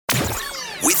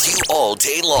with you all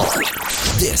day long.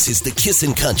 This is the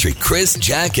Kissin' Country Chris,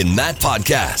 Jack, and Matt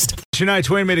podcast. Shania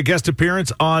Twain made a guest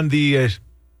appearance on the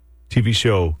TV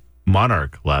show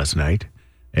Monarch last night,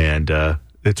 and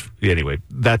anyway,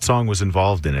 that song was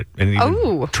involved in it. And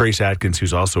even Trace Adkins,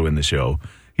 who's also in the show,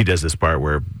 he does this part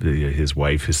where his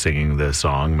wife is singing the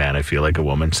song, Man, I Feel Like a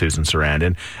Woman, Susan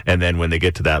Sarandon. And then when they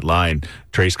get to that line,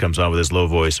 Trace comes on with his low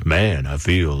voice, Man, I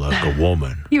Feel Like a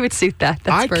Woman. You would suit that.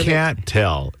 That's perfect. Can't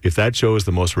tell if that show is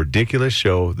the most ridiculous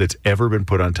show that's ever been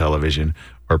put on television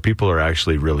or people are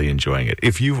actually really enjoying it.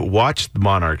 If you've watched the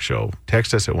Monarch show,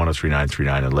 text us at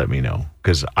 103939 and let me know.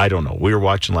 Because I don't know. We were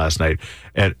watching last night,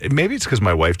 and maybe it's because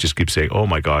my wife just keeps saying, oh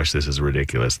my gosh, this is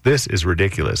ridiculous. This is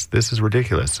ridiculous. This is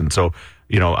ridiculous. And so,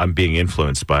 I'm being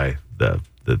influenced by the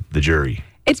jury.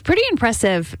 It's pretty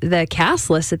impressive, the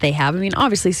cast list that they have. I mean,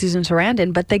 obviously Susan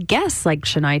Sarandon, but the guests like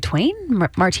Shania Twain,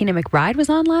 Martina McBride was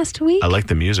on last week. I like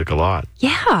the music a lot.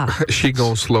 Yeah. She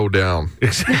gonna slow down. They're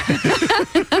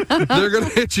gonna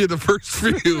hit you the first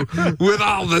few with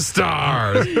all the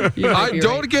stars. I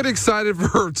don't get excited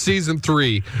for season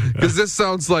 3 because this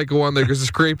sounds like one that is a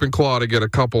scrape and claw to get a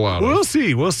couple out of. We'll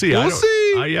see. We'll see.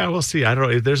 Yeah, we'll see. I don't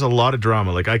know. There's a lot of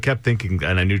drama. Like I kept thinking,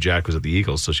 and I knew Jack was at the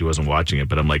Eagles, so she wasn't watching it.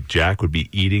 But I'm like, Jack would be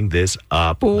eating this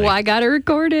up. Oh, I got it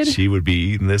recorded. She would be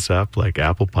eating this up like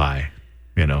apple pie.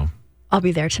 I'll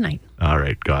be there tonight. All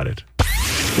right, got it.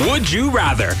 Would you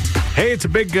rather? Hey, it's a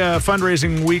big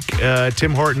fundraising week.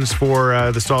 Tim Hortons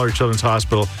for the Stoller Children's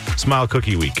Hospital Smile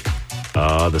Cookie Week.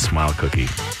 The Smile Cookie.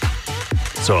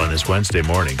 So on this Wednesday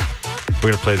morning,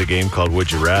 we're going to play the game called Would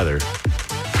You Rather?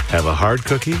 Have a hard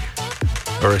cookie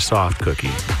or a soft cookie?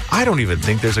 I don't even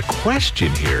think there's a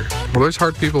question here. Well, there's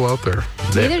hard people out there.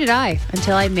 Neither did I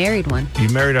until I married one. You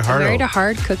married a hardo? I married a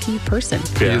hard cookie person.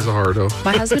 He is a hardo.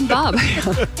 My husband, Bob.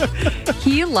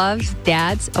 He loves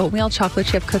Dad's oatmeal chocolate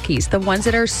chip cookies. The ones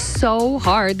that are so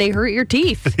hard, they hurt your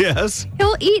teeth. Yes.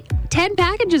 He'll eat 10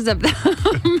 packages of them.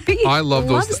 I love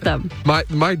those. Loves them.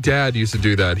 My dad used to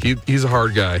do that. He's a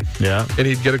hard guy. Yeah. And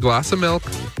he'd get a glass of milk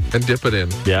and dip it in.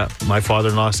 Yeah. My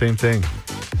father-in-law, same thing.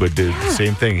 Would do the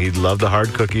same thing. He'd love the hard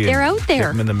cookie. They're out there.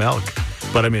 Dip them in the milk.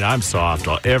 But I mean, I'm soft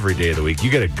every day of the week. You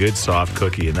get a good soft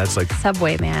cookie, and that's like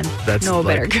Subway, man. That's no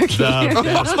better cookie.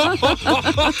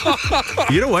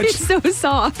 You know what? It's so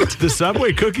soft. The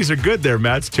Subway cookies are good there.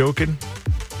 Matt's joking.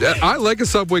 I like a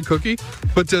Subway cookie,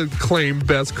 but to claim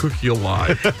best cookie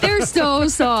alive. They're so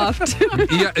soft.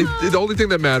 Yeah, the only thing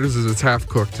that matters is it's half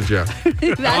cooked to Jeff.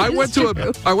 I went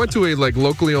to a like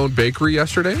locally owned bakery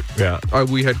yesterday. Yeah.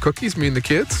 We had cookies, me and the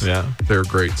kids. Yeah. They're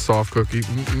great. Soft cookie.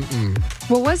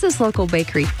 What was this local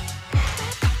bakery?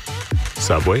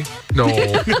 Subway? No,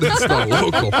 that's not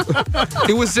local.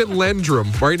 It was in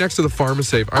Lendrum, right next to the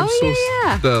Pharmasafe.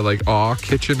 Yeah. The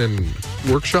kitchen and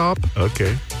workshop.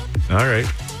 Okay. All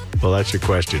right. Well, that's your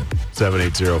question.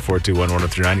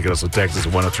 780-421-1039. You can also text us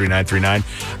at 103939.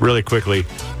 Really quickly,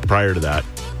 prior to that,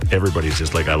 everybody's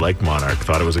just like, I like Monarch.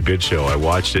 Thought it was a good show. I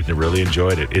watched it and really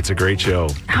enjoyed it. It's a great show.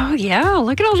 Oh, yeah.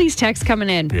 Look at all these texts coming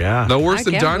in. Yeah. No worse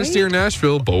than Dynasty or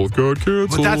Nashville. Both got canceled.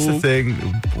 But that's the thing.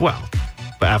 Well,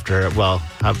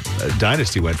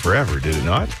 Dynasty went forever, did it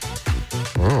not?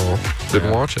 Oh,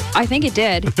 didn't watch it. I think it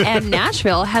did. And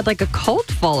Nashville had like a cult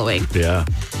following. Yeah.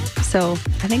 So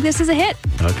I think this is a hit.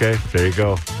 Okay, there you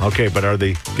go. Okay, but are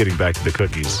they getting back to the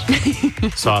cookies?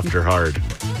 Soft or hard?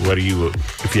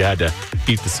 If you had to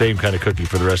eat the same kind of cookie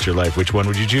for the rest of your life, which one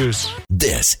would you choose?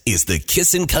 This is the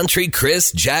Kissin' Country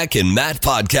Chris, Jack, and Matt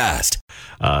podcast.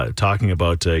 Talking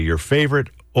about your favorite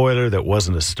Oiler that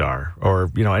wasn't a star, or,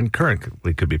 and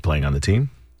currently could be playing on the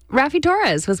team. Rafi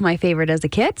Torres was my favorite as a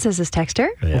kid, says his texter.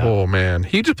 Yeah. Oh, man.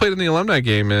 He just played in the alumni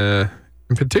game in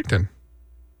Penticton.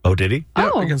 Oh, did he?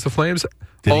 Yeah, against the Flames.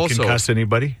 Did he concuss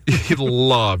anybody? He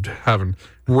loved having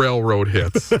railroad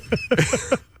hits.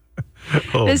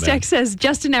 This text says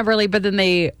Justin Everly, but then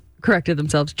they corrected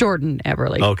themselves. Jordan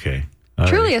Everly. Okay.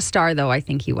 Truly a star, though, I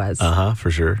think he was.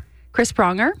 For sure. Chris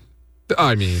Pronger.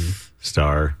 I mean,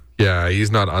 star. Yeah,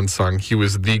 he's not unsung. He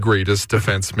was the greatest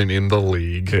defenseman in the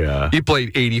league. Yeah. He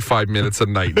played 85 minutes a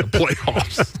night in the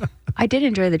playoffs. I did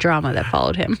enjoy the drama that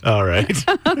followed him. All right.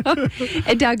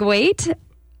 And Doug Waite.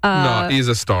 No, he's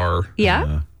a star.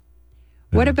 Yeah.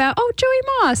 What about, Joey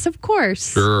Moss, of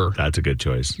course. Sure. That's a good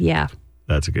choice. Yeah.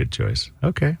 That's a good choice.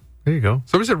 Okay. There you go.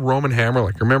 Somebody said Roman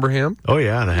Hammerlick. Remember him? Oh,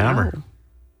 yeah, the Hammer.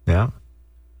 Yeah.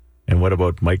 And what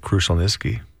about Mike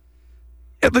Krushelnyski?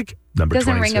 Yeah, number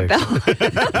doesn't 26. ring a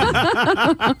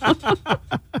bell.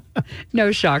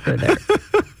 No shocker there.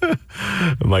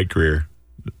 Mike Greer.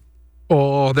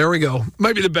 Oh, there we go.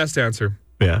 Might be the best answer.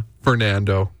 Yeah.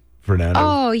 Fernando.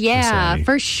 Oh, yeah,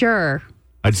 for sure.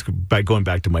 By going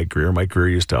back to Mike Greer. Mike Greer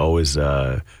used to always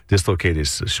dislocate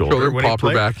his shoulder when pop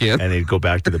her back in. And he'd go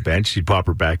back to the bench. He'd pop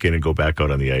her back in and go back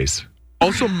out on the ice.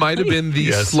 Also might have been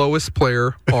the slowest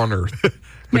player on earth.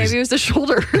 Maybe it was the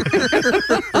shoulder.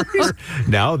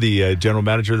 Now the general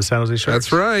manager of the San Jose Sharks.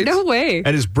 That's right. No way.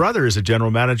 And his brother is a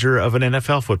general manager of an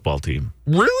NFL football team.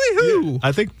 Really? Who?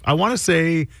 Yeah, I want to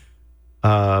say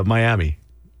Miami.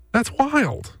 That's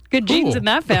wild. Good genes in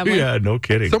that family. Yeah, no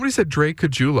kidding. Somebody said Drake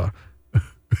Kajula.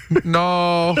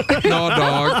 No,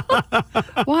 dog.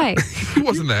 Why? He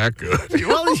wasn't that good.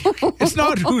 Well, it's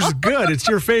not who's good. It's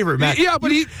your favorite, Matt. Yeah,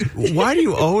 but why do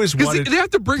you always want to... They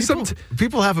have to bring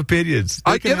people have opinions.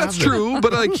 Yeah, that's true. But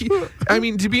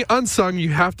to be unsung, you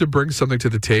have to bring something to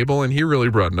the table, and he really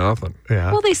brought nothing.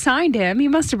 Yeah. Well, they signed him. He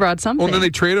must have brought something. Well, then they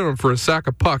traded him for a sack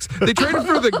of pucks. They traded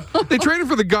for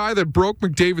the guy that broke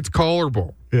McDavid's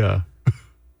collarbone. Yeah.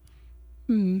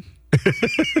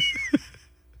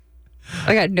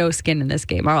 I got no skin in this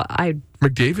game.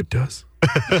 McDavid does.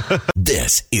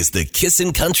 This is the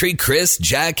Kissin' Country Chris,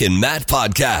 Jack, and Matt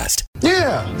podcast.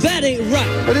 Yeah. That ain't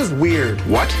right. That is weird.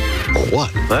 What?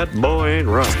 What? That boy ain't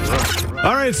right.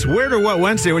 All right, it's Weird or What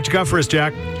Wednesday. What you got for us,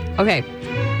 Jack? Okay.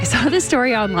 I saw this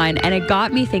story online, and it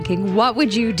got me thinking, what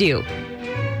would you do?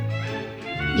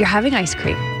 You're having ice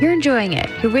cream. You're enjoying it.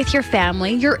 You're with your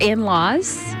family, your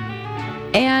in-laws,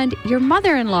 and your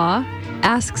mother-in-law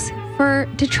asks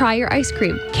to try your ice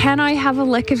cream. Can I have a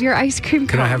lick of your ice cream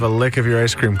cone? Can I have a lick of your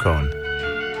ice cream cone?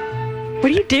 What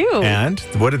do you do? And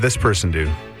what did this person do?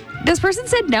 This person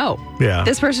said no. Yeah.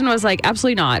 This person was like,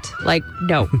 absolutely not. Like,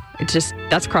 no. It's just,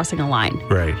 that's crossing a line.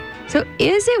 Right. So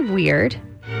is it weird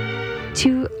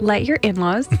to let your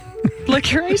in-laws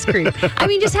lick your ice cream? I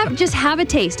mean, just have a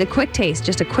taste, a quick taste,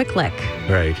 just a quick lick.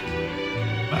 Right.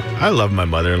 I love my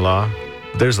mother-in-law.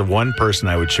 There's the one person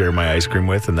I would share my ice cream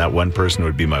with, and that one person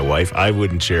would be my wife. I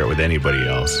wouldn't share it with anybody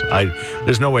else.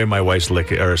 There's no way my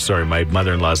my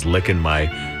mother-in-law's licking my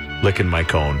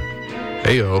cone.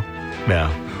 Heyo.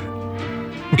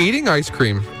 Yeah. Eating ice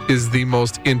cream is the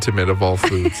most intimate of all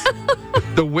foods.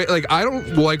 The way, I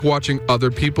don't like watching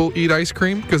other people eat ice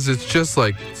cream because it's just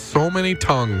like so many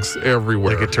tongues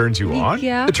everywhere. Like it turns you on?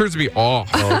 Yeah. It turns me off.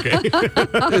 Oh, okay.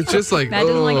 It's just like, Matt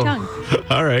doesn't like tongue.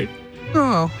 All right.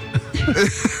 Oh.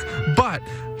 But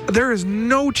there is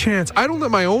no chance. I don't let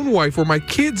my own wife or my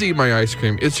kids eat my ice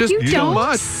cream. It's just too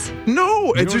much. No.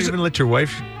 You it's don't just even let your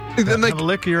wife have a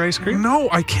lick of your ice cream? No,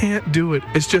 I can't do it.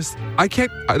 It's just, I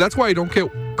can't. That's why I don't get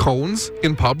cones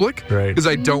in public. Right. Because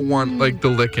I don't want, the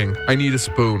licking. I need a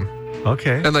spoon.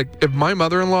 Okay. And, if my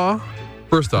mother-in-law,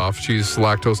 first off, she's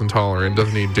lactose intolerant,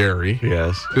 doesn't eat dairy.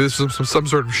 Yes. This is some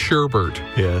sort of sherbet.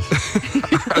 Yes.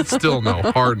 Still no.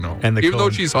 Hard no. And even though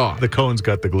she's hot. The cone's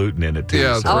got the gluten in it, too.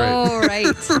 Yeah, that's right. Oh,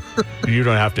 right. You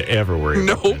don't have to ever worry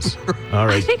about this. All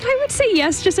right. I think I would say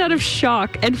yes just out of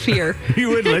shock and fear. You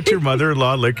would let your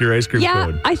mother-in-law lick your ice cream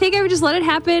cone? Yeah, I think I would just let it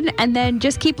happen and then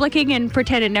just keep licking and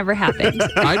pretend it never happened.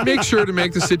 I'd make sure to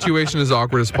make the situation as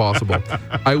awkward as possible.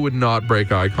 I would not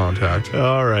break eye contact.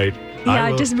 All right.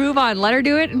 Yeah, just move on. Let her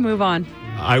do it and move on.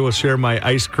 I will share my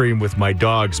ice cream with my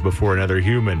dogs before another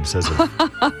human, says a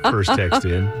first text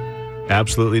in.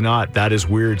 Absolutely not. That is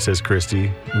weird, says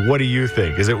Christy. What do you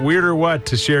think? Is it weird or what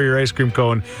to share your ice cream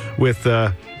cone with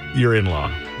your in-law?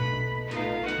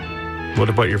 What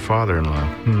about your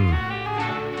father-in-law?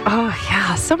 Oh,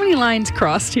 yeah. So many lines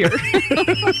crossed here.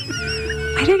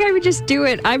 I think I would just do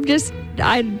it. I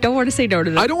don't want to say no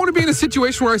to them. I don't want to be in a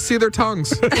situation where I see their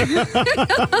tongues.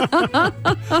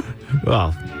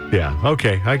 Well, yeah.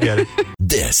 Okay. I get it.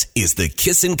 This is the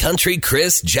Kissin' Country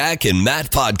Chris, Jack, and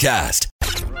Matt podcast.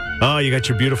 Oh, you got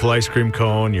your beautiful ice cream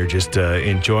cone. You're just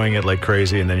enjoying it like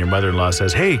crazy. And then your mother-in-law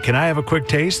says, hey, can I have a quick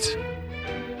taste?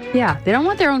 Yeah. They don't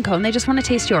want their own cone. They just want to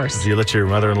taste yours. Do you let your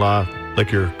mother-in-law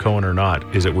lick your cone or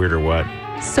not? Is it weird or what?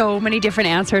 So many different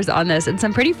answers on this and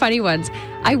some pretty funny ones.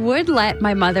 I would let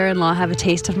my mother-in-law have a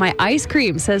taste of my ice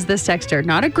cream, says this texter.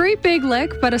 Not a great big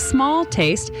lick, but a small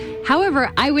taste.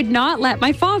 However, I would not let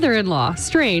my father-in-law.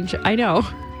 Strange, I know.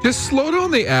 Just slow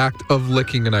down the act of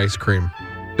licking an ice cream.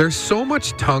 There's so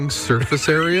much tongue surface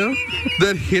area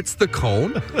that hits the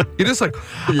cone. You're just like,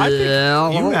 I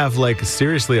think you have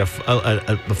seriously a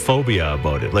phobia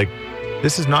about it.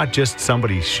 This is not just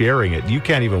somebody sharing it. You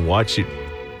can't even watch it.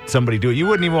 Somebody do it. You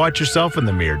wouldn't even watch yourself in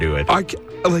the mirror do it.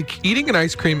 Eating an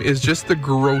ice cream is just the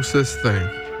grossest thing.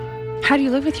 How do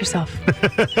you live with yourself?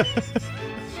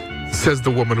 Says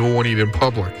the woman who won't eat in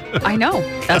public. I know.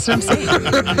 That's what I'm saying.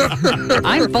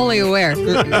 I'm fully aware.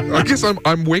 I guess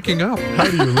I'm waking up. How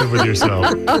do you live with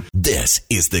yourself? This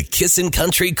is the Kissin'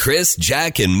 Country Chris,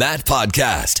 Jack, and Matt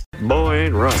podcast. Boy,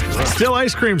 ain't right. Still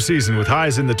ice cream season with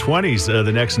highs in the 20s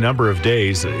the next number of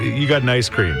days. You got an ice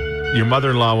cream. Your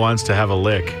mother-in-law wants to have a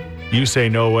lick. You say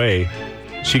no way.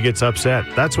 She gets upset.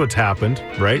 That's what's happened,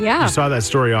 right? Yeah. You saw that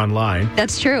story online.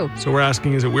 That's true. So we're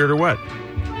asking, is it weird or what?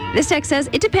 This text says,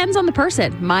 it depends on the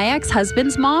person. My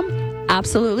ex-husband's mom,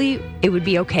 absolutely, it would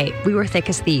be okay. We were thick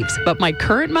as thieves. But my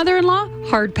current mother-in-law,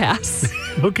 hard pass.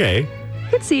 Okay. I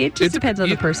could see it. Just depends on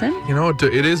the person. You know,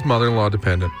 it is mother-in-law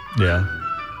dependent. Yeah.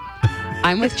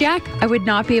 I'm with Jack. I would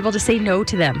not be able to say no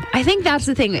to them. I think that's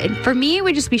the thing. And for me, it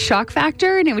would just be shock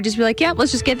factor. And it would just be like, yeah,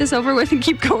 let's just get this over with and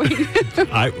keep going.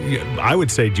 I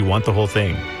would say, do you want the whole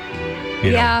thing?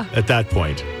 You know, at that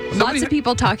point. Lots of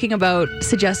people talking about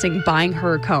suggesting buying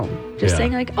her a cone. Just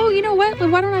saying like, oh, you know what?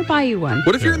 Why don't I buy you one?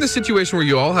 What if you're in the situation where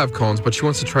you all have cones, but she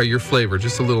wants to try your flavor,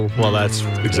 just a little? Well, that's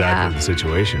exactly the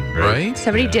situation, right?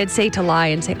 Somebody did say to lie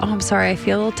and say, oh, I'm sorry, I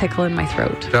feel a little tickle in my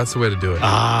throat. That's the way to do it.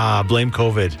 Blame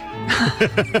COVID.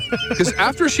 Because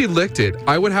after she licked it,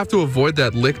 I would have to avoid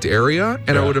that licked area,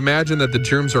 and I would imagine that the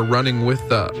germs are running with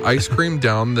the ice cream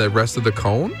down the rest of the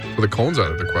cone. So the cone's out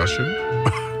of the question.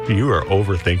 You are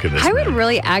overthinking this. I would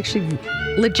really actually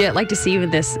legit like to see you in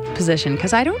this position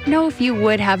because I don't know if you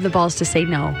would have the balls to say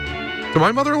no. To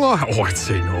my mother-in-law? Oh, I'd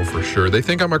say no for sure. They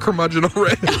think I'm a curmudgeon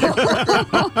already.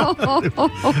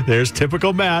 There's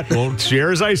typical Matt. Won't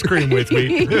share his ice cream with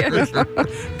me.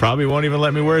 Probably won't even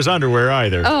let me wear his underwear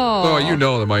either. Oh, you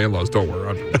know that my in-laws don't wear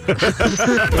underwear.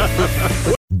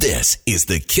 This is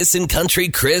the Kissin' Country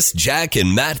Chris, Jack,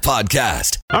 and Matt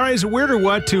podcast. All right, is it weird or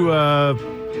what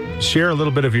to share a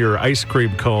little bit of your ice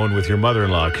cream cone with your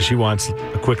mother-in-law because she wants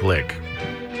a quick lick?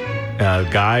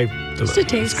 Guy,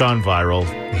 it's gone viral.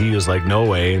 He was like, no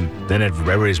way. And then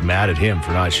everybody's mad at him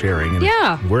for not sharing.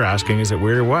 And we're asking, is it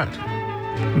weird or what?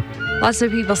 Lots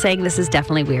of people saying this is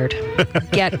definitely weird.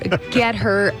 Get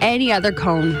her any other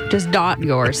cone, just not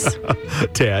yours.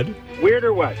 Ted? Weird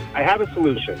or what? I have a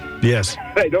solution. Yes.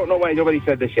 I don't know why nobody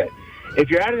said this yet. If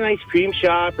you're at an ice cream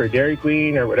shop or Dairy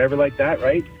Queen or whatever like that,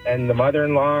 right, and the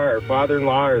mother-in-law or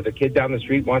father-in-law or the kid down the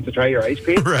street wants to try your ice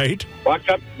cream, right,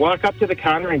 walk up to the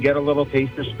counter and get a little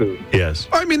taster spoon. Yes.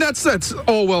 I mean, that's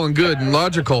all well and good and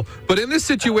logical, but in this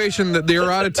situation that they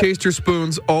are out of taster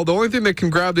spoons, the only thing that can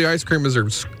grab the ice cream is their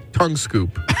tongue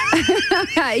scoop.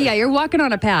 Yeah, you're walking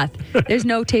on a path. There's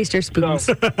no taster spoons.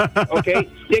 So, okay,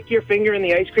 stick your finger in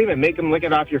the ice cream and make them lick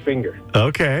it off your finger.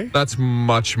 Okay. That's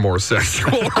much more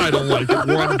sexual. I don't like it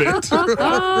one bit.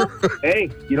 Hey,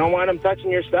 you don't want them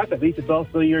touching your stuff. At least it's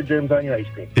also your germs on your ice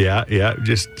cream. Yeah,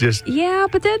 just. Yeah,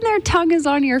 but then their tongue is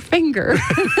on your finger.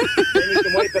 Then you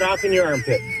can wipe it off in your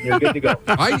armpit. You're good to go.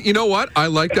 You know what? I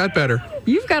like that better.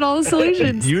 You've got all the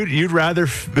solutions. You'd rather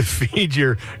feed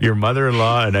your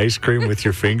mother-in-law an ice cream with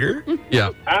your finger?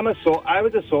 Yeah. I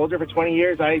was a soldier for 20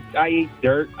 years. I ate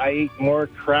dirt. I ate more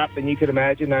crap than you could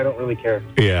imagine. I don't really care.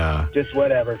 Yeah. Just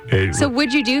whatever. So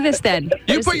would you do this then?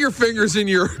 You put your fingers in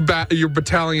your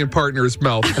battalion partner's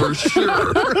mouth for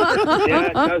sure. Yeah,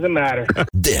 it doesn't matter.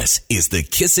 This is the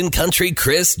Kissin' Country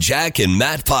Chris, Jack, and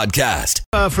Matt podcast.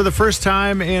 For the first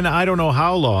time in I don't know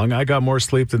how long, I got more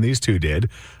sleep than these two did.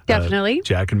 Definitely.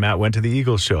 Jack and Matt went to the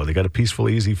Eagles show. They got a peaceful,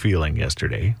 easy feeling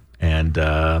yesterday. And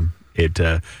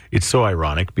it's so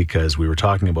ironic because we were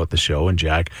talking about the show and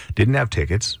Jack didn't have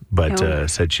tickets, but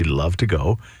said she'd love to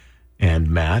go. And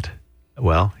Matt,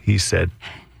 well, he said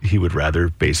he would rather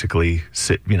basically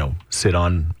sit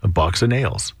on a box of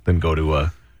nails than go to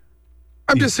a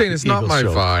I'm just saying it's not my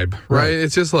show. vibe, right?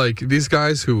 It's just like these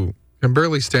guys who can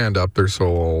barely stand up, they're so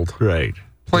old. Right.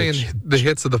 Playing the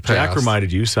hits of the past. Jack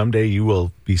reminded you someday you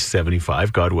will be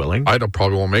 75, God willing. I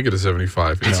probably won't make it to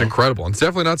 75. It's incredible. It's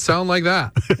definitely not sound like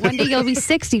that. One day you'll be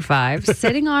 65,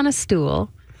 sitting on a stool,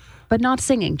 but not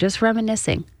singing, just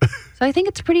reminiscing. So I think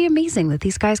it's pretty amazing that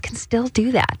these guys can still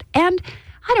do that. And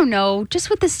I don't know, just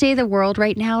with the state of the world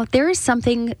right now, there is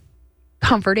something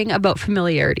comforting about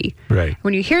familiarity. Right.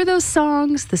 When you hear those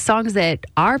songs, the songs that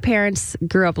our parents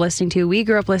grew up listening to, we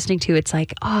grew up listening to, it's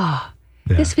like,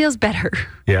 this feels better.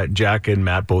 Yeah, Jack and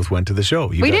Matt both went to the show.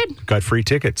 We did. Got free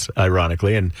tickets,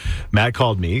 ironically. And Matt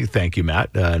called me, thank you,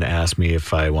 Matt, and asked me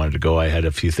if I wanted to go. I had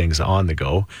a few things on the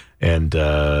go, and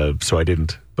so I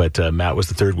didn't. But Matt was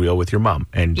the third wheel with your mom.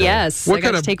 And yes, I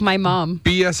got to take my mom.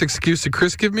 BS excuse did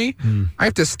Chris give me? I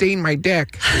have to stain my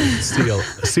deck.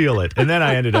 Seal it. And then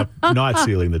I ended up not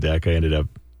sealing the deck. I ended up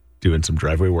doing some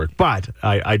driveway work. But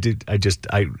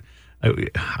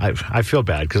I feel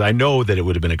bad because I know that it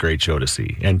would have been a great show to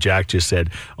see. And Jack just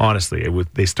said, honestly,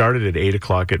 they started at 8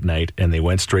 o'clock at night and they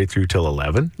went straight through till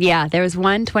 11. Yeah, there was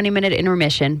one 20-minute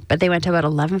intermission, but they went to about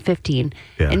 11:15.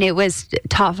 Yeah. And it was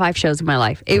top 5 shows of my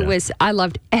life. I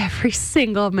loved every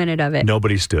single minute of it.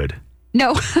 Nobody stood.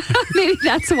 No, maybe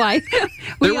that's why.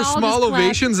 There were small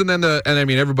ovations, and then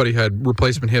everybody had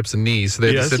replacement hips and knees, so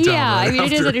they had to sit down. Yeah, right I mean,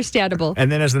 after. it is understandable. And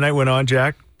then as the night went on,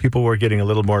 Jack, people were getting a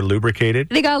little more lubricated.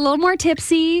 They got a little more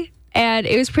tipsy, and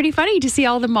it was pretty funny to see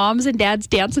all the moms and dads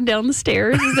dancing down the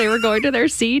stairs as they were going to their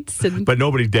seats. But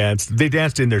nobody danced. They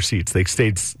danced in their seats. They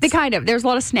stayed. There's a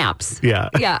lot of snaps. Yeah.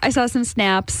 Yeah, I saw some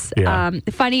snaps. Yeah.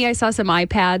 Funny, I saw some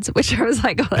iPads, which I was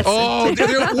like, For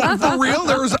real?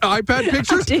 There was iPad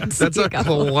pictures? That's a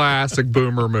classic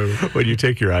boomer move. When you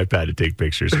take your iPad to take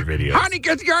pictures or videos. Honey,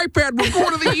 get the iPad. We're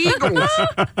going to the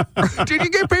Eagles. Did you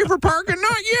get paid for parking?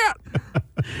 Not yet.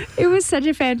 It was such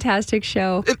a fantastic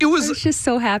show. It was. I was just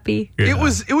so happy. Yeah.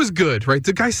 It was good, right?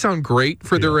 The guys sound great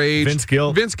for their age.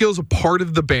 Vince Gill's a part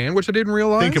of the band, which I didn't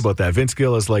realize. Think about that. Vince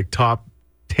Gill is like top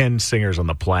 10 singers on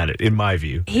the planet, in my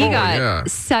view. He got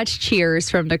such cheers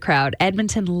from the crowd.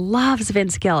 Edmonton loves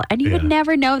Vince Gill, and you would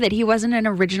never know that he wasn't an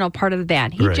original part of the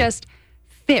band. He just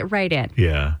fit right in.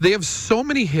 Yeah. They have so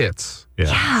many hits.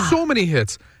 Yeah. So many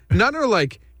hits. None are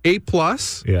like A+.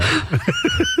 Yeah.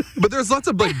 But there's lots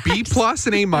of like B+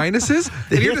 and A-. And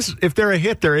if they're a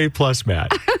hit, they're A+,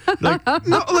 Matt.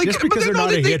 Just because they're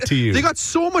not a hit to you. They got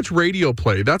so much radio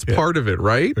play. That's part of it,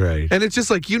 right? Right. And it's just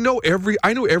like, I know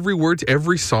every word to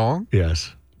every song.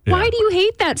 Yes. Yeah. Why do you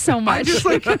hate that so much?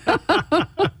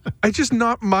 I just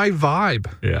not my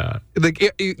vibe. Yeah.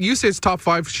 Like you say it's top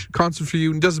 5 concert for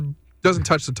you and doesn't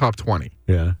touch the top 20.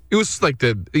 Yeah. It was like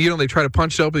they try to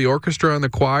punch up the orchestra and the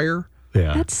choir.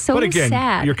 Yeah. That's so But again,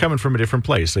 sad. you're coming from a different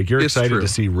place. Like, you're It's excited true. to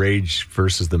see Rage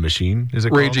versus the Machine, is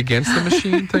it Rage called? Against the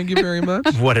Machine, thank you very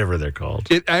much. Whatever they're called.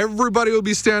 Everybody will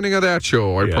be standing at that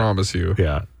show, I promise you.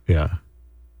 Yeah. Yeah.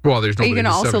 Well, there's Are nobody you going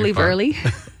to also leave 75. early?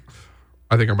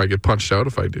 I think I might get punched out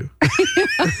if I do.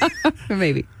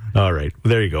 Maybe. All right. Well,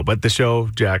 there you go. But the show,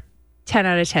 Jack. 10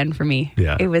 out of 10 for me.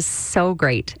 Yeah. It was so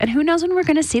great. And who knows when we're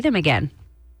going to see them again?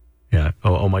 Yeah.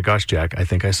 Oh my gosh, Jack. I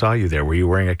think I saw you there. Were you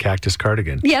wearing a cactus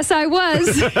cardigan? Yes, I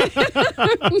was.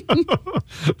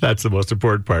 That's the most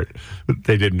important part.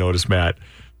 They didn't notice Matt.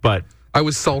 But I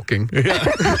was sulking.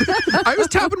 I was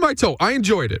tapping my toe. I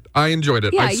enjoyed it. Yeah,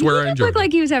 I swear I enjoyed looked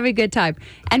like he was having a good time.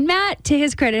 And Matt, to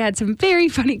his credit, had some very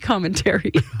funny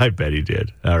commentary. I bet he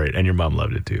did. All right. And your mom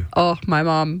loved it too. Oh, my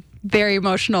mom. Very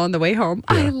emotional on the way home.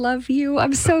 I love you.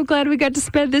 I'm so glad we got to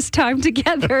spend this time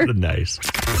together. Nice.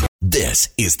 This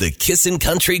is the Kissin'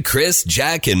 Country Chris,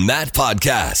 Jack, and Matt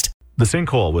podcast. The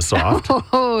sinkhole was soft.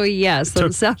 Oh, yes.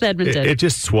 On South Edmonton. It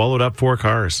just swallowed up 4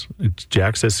 cars.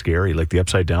 Jack says scary, like the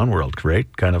upside down world, right?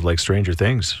 Kind of like Stranger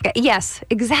Things. Yes,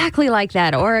 exactly like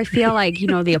that. Or I feel like,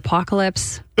 the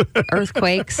apocalypse,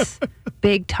 earthquakes,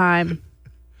 big time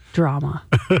drama.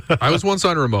 I was once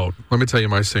on a remote. Let me tell you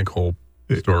my sinkhole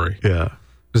story. Yeah. It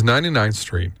was 99th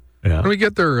Street. Yeah. When we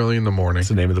get there early in the morning. What's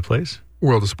the name of the place?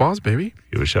 World of Spas, baby.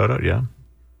 Give a shout out, yeah.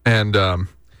 And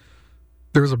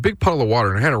there was a big puddle of water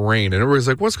and it had to rain. And everybody's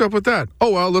like, what's up with that?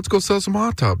 Oh, well, let's go sell some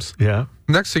hot tubs. Yeah.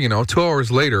 Next thing you know, 2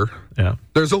 hours later,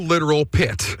 there's a literal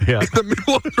pit in the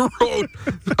middle of the road.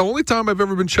 The only time I've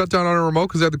ever been shut down on a remote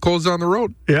because I had to close down the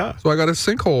road. Yeah. So I got a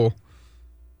sinkhole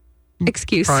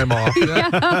Excuse. time off.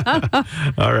 Yeah.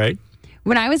 All right.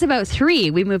 When I was about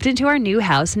 3, we moved into our new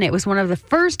house, and it was one of the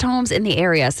first homes in the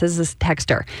area, says this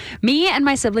texter. Me and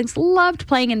my siblings loved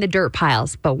playing in the dirt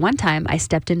piles, but one time I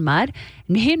stepped in mud,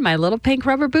 and me and my little pink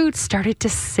rubber boots started to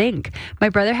sink. My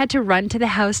brother had to run to the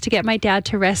house to get my dad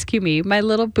to rescue me. My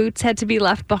little boots had to be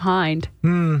left behind.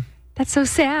 That's so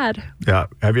sad. Yeah.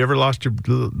 Have you ever lost your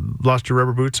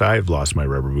rubber boots? I've lost my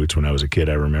rubber boots when I was a kid.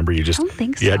 I remember you don't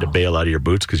think you had to so. bail out of your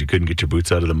boots because you couldn't get your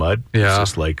boots out of the mud. Yeah. It's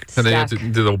just like, And then you have Stuck. to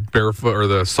do the barefoot or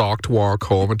the socked walk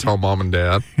home and tell mom and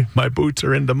dad. my boots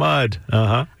are in the mud.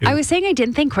 Uh-huh. I was saying I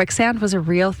didn't think quicksand was a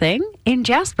real thing. In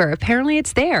Jasper, apparently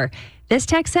it's there. This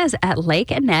text says, at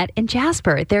Lake Annette in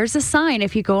Jasper, there's a sign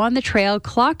if you go on the trail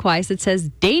clockwise that says,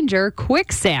 danger,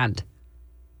 quicksand.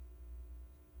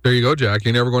 There you go, Jack.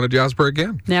 You're never going to Jasper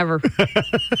again. Never.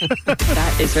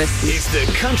 That is risky. It's the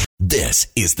country. This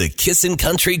is the Kissin'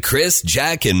 Country Chris,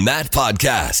 Jack, and Matt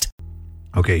podcast.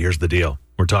 Okay, here's the deal.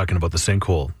 We're talking about the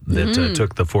sinkhole that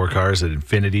took the 4 cars at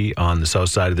Infinity on the south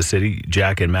side of the city.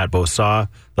 Jack and Matt both saw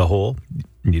the hole.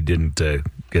 You didn't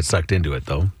get sucked into it,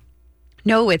 though.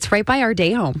 No, it's right by our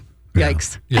day home.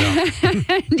 Yikes. Yeah.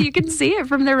 And you can see it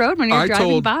from the road when you're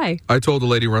driving by. I told the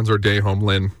lady who runs our day home,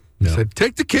 Lynn, I said,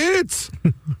 take the kids.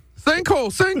 Sinkhole.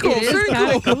 It is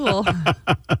kind of cool.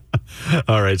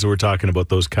 All right, so we're talking about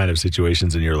those kind of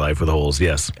situations in your life with holes.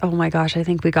 Yes. Oh my gosh, I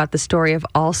think we got the story of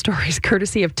all stories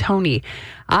courtesy of Tony.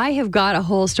 I have got a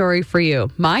whole story for you.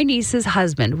 My niece's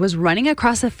husband was running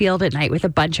across a field at night with a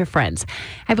bunch of friends.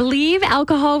 I believe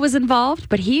alcohol was involved,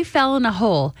 but he fell in a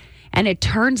hole. And it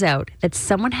turns out that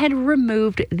someone had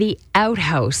removed the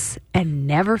outhouse and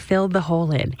never filled the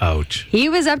hole in. Ouch. He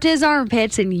was up to his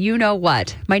armpits, and you know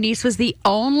what? My niece was the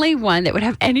only one that would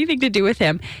have anything to do with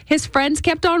him. His friends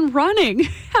kept on running.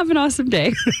 Have an awesome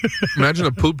day. Imagine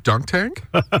a poop dunk tank.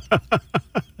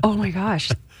 Oh my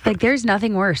gosh. Like, there's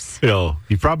nothing worse.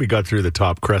 You probably got through the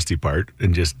top crusty part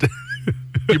and just...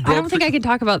 I don't think I can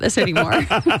talk about this anymore.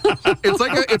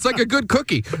 It's like a good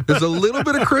cookie. There's a little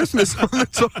bit of crispness on the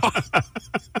top.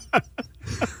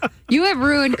 You have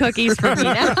ruined cookies for me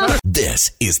now.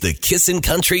 This is the Kissin'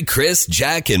 Country Chris,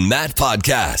 Jack, and Matt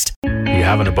podcast. You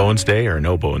having a Bones Day or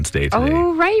no Bones Day today?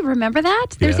 Oh, right. Remember that?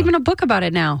 There's even a book about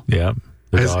it now. Yeah.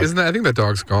 Isn't that? I think that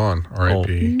dog's gone.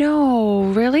 R.I.P. No,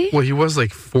 really? Well, he was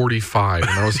like 45,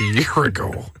 and that was a year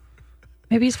ago.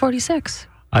 Maybe he's 46.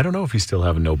 I don't know if he's still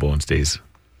having no Bones Days.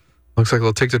 Looks like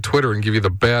they'll take to Twitter and give you the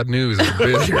bad news in a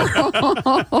bit here.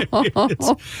 It's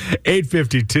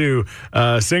 8:52.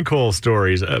 Sinkhole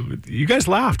stories. You guys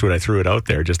laughed when I threw it out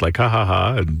there, just like, ha, ha,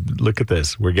 ha. And look at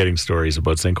this. We're getting stories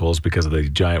about sinkholes because of the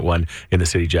giant one in the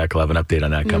city. Jack will have an update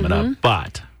on that coming up.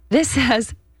 But this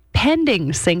says, pending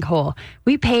sinkhole.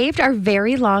 We paved our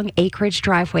very long acreage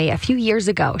driveway a few years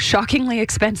ago. Shockingly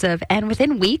expensive. And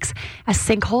within weeks, a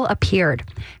sinkhole appeared.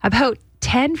 About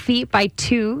 10 feet by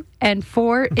 2 and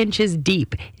 4 inches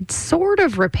deep. It's sort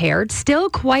of repaired,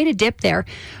 still quite a dip there,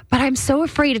 but I'm so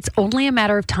afraid it's only a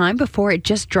matter of time before it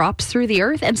just drops through the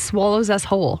earth and swallows us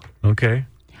whole. okay.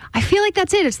 I feel like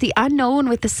that's it. It's the unknown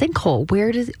with the sinkhole.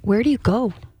 Where do you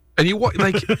go? And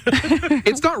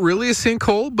it's not really a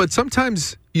sinkhole, but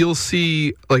sometimes you'll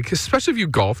see, like, especially if you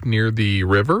golf near the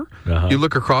river, you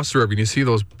look across the river and you see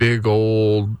those big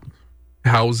old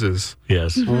houses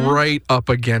right up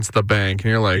against the bank,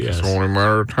 and you're like, it's only a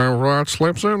matter of time before that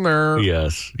slips in there.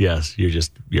 Yes.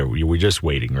 We're just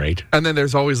waiting, right? And then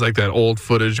there's always like that old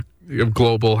footage of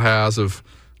Global has of...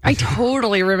 I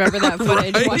totally remember that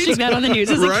footage, watching that on the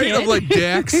news as a kid. Of like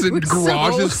decks and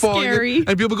garages falling in,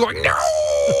 and people going,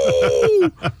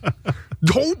 no!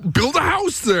 Don't build a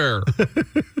house there.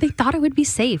 They thought it would be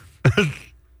safe.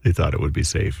 They thought it would be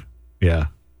safe. Yeah.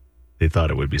 They thought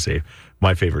it would be safe.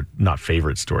 My not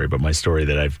favorite story, but my story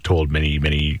that I've told many,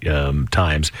 many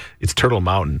times, it's Turtle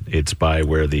Mountain. It's by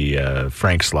where the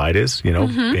Frank Slide is,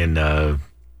 in,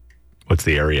 what's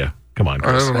the area? Come on,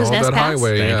 Chris. I don't know, that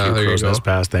highway. Thank you, Crow's Nest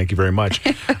Pass. Thank you very much.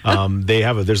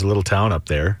 There's a little town up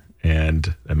there,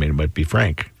 and I mean, it might be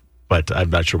Frank, but I'm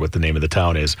not sure what the name of the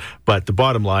town is. But the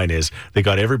bottom line is they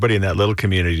got everybody in that little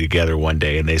community together one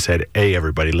day, and they said, hey,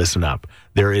 everybody, listen up.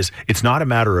 It's not a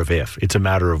matter of if, it's a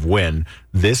matter of when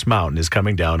this mountain is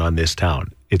coming down on this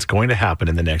town. It's going to happen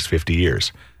in the next 50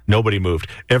 years. Nobody moved.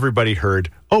 Everybody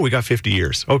heard, oh, we got 50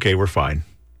 years. Okay, we're fine.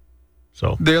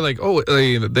 So they're like,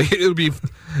 it'll be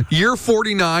year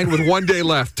 49 with 1 day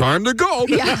left. Time to go.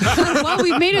 Yeah. Well,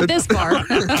 we've made it this far.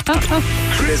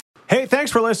 Hey,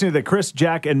 thanks for listening to the Chris,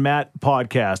 Jack, and Matt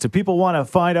podcast. If people want to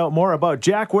find out more about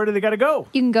Jack, where do they got to go?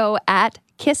 You can go at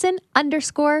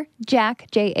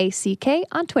Kissin_Jack, Jack,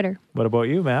 on Twitter. What about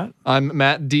you, Matt? I'm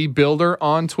Matt D. Builder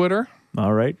on Twitter.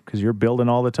 All right, because you're building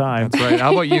all the time. That's right.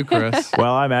 How about you, Chris?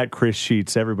 Well, I'm at Chris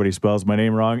Sheets. Everybody spells my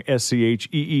name wrong, Scheetz.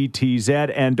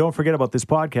 And don't forget about this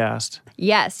podcast.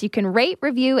 Yes, you can rate,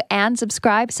 review, and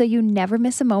subscribe so you never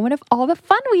miss a moment of all the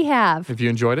fun we have. If you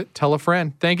enjoyed it, tell a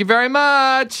friend. Thank you very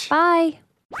much. Bye.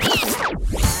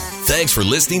 Thanks for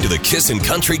listening to the Kissin'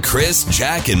 Country Chris,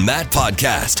 Jack, and Matt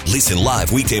podcast. Listen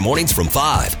live weekday mornings from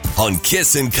 5 on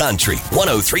Kissin' Country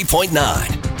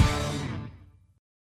 103.9.